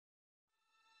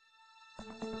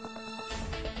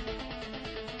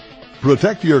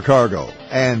Protect your cargo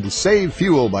and save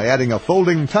fuel by adding a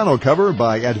folding tonneau cover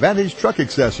by Advantage Truck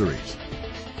Accessories.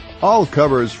 All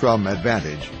covers from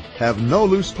Advantage have no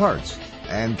loose parts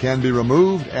and can be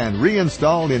removed and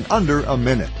reinstalled in under a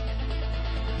minute.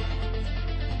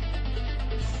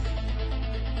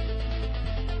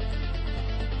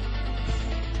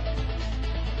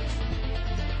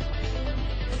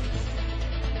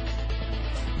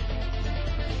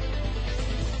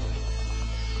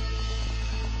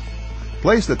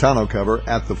 Place the tonneau cover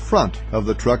at the front of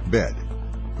the truck bed,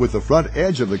 with the front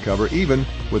edge of the cover even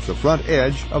with the front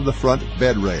edge of the front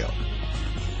bed rail.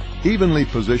 Evenly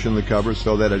position the cover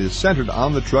so that it is centered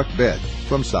on the truck bed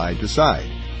from side to side.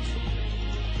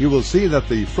 You will see that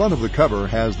the front of the cover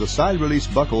has the side release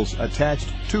buckles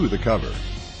attached to the cover.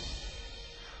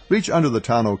 Reach under the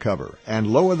tonneau cover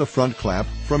and lower the front clamp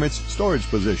from its storage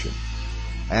position,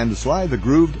 and slide the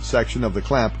grooved section of the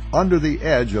clamp under the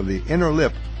edge of the inner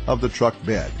lip of the truck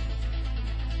bed.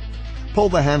 Pull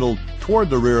the handle toward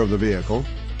the rear of the vehicle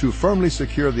to firmly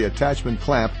secure the attachment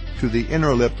clamp to the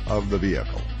inner lip of the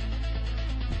vehicle.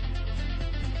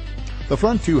 The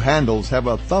front two handles have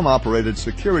a thumb-operated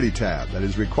security tab that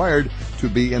is required to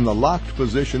be in the locked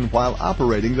position while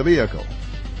operating the vehicle.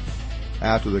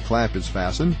 After the clamp is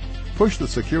fastened, push the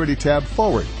security tab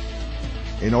forward.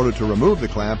 In order to remove the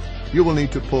clamp, you will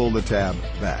need to pull the tab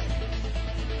back.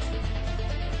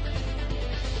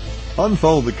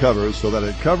 Unfold the cover so that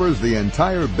it covers the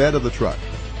entire bed of the truck.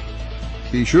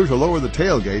 Be sure to lower the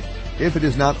tailgate if it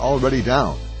is not already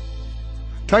down.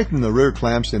 Tighten the rear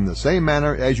clamps in the same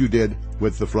manner as you did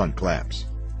with the front clamps.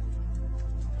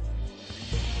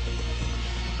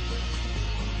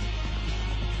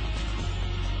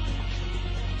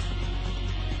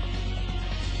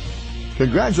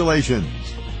 Congratulations!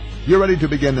 You're ready to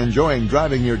begin enjoying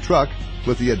driving your truck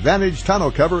with the Advantage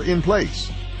tonneau cover in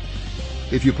place.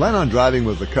 If you plan on driving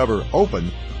with the cover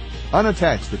open,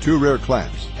 unattach the two rear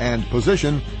clamps and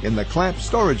position in the clamp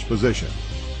storage position.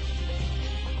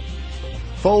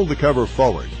 Fold the cover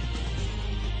forward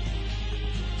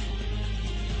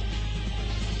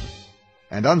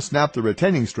and unsnap the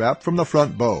retaining strap from the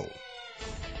front bow.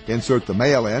 Insert the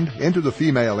male end into the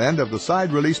female end of the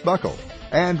side release buckle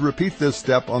and repeat this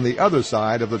step on the other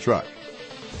side of the truck.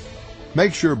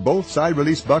 Make sure both side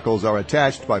release buckles are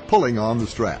attached by pulling on the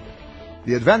strap.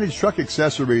 The Advantage Truck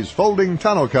Accessories folding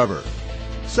tonneau cover.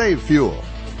 Save fuel.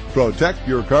 Protect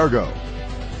your cargo.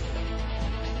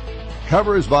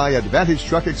 Covers by Advantage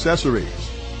Truck Accessories.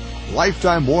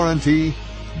 Lifetime warranty,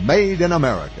 made in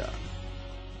America.